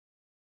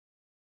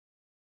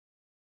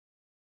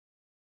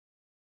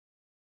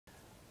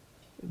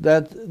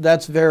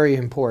That's very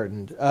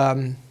important.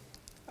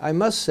 I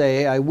must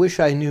say, I wish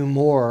I knew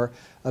more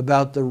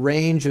about the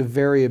range of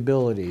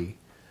variability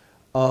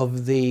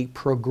of the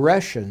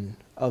progression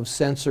of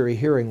sensory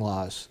hearing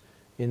loss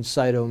in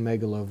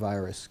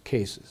citomegalovirus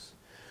cases.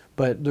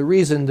 But the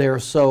reason they're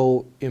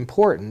so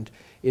important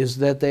is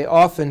that they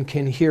often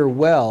can hear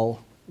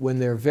well when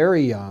they're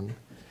very young,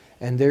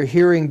 and their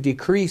hearing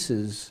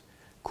decreases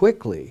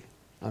quickly,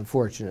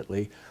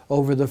 unfortunately,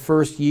 over the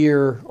first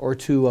year or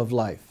two of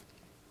life.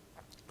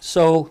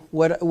 So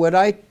what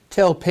I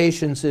tell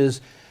patients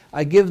is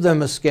I give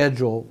them a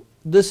schedule.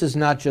 This is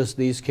not just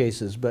these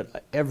cases,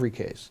 but every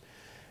case.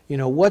 You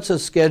know, what's a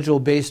schedule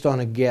based on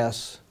a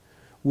guess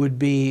would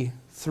be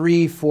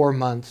 3-4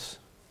 months,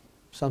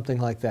 something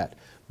like that.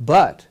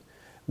 But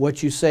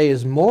what you say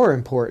is more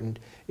important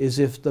is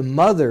if the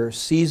mother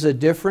sees a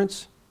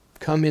difference,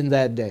 come in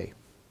that day.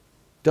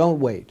 Don't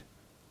wait.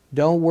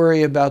 Don't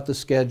worry about the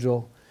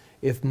schedule.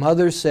 If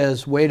mother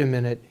says, wait a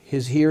minute,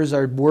 his ears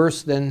are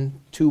worse than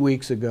 2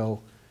 weeks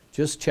ago,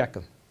 just check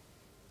them.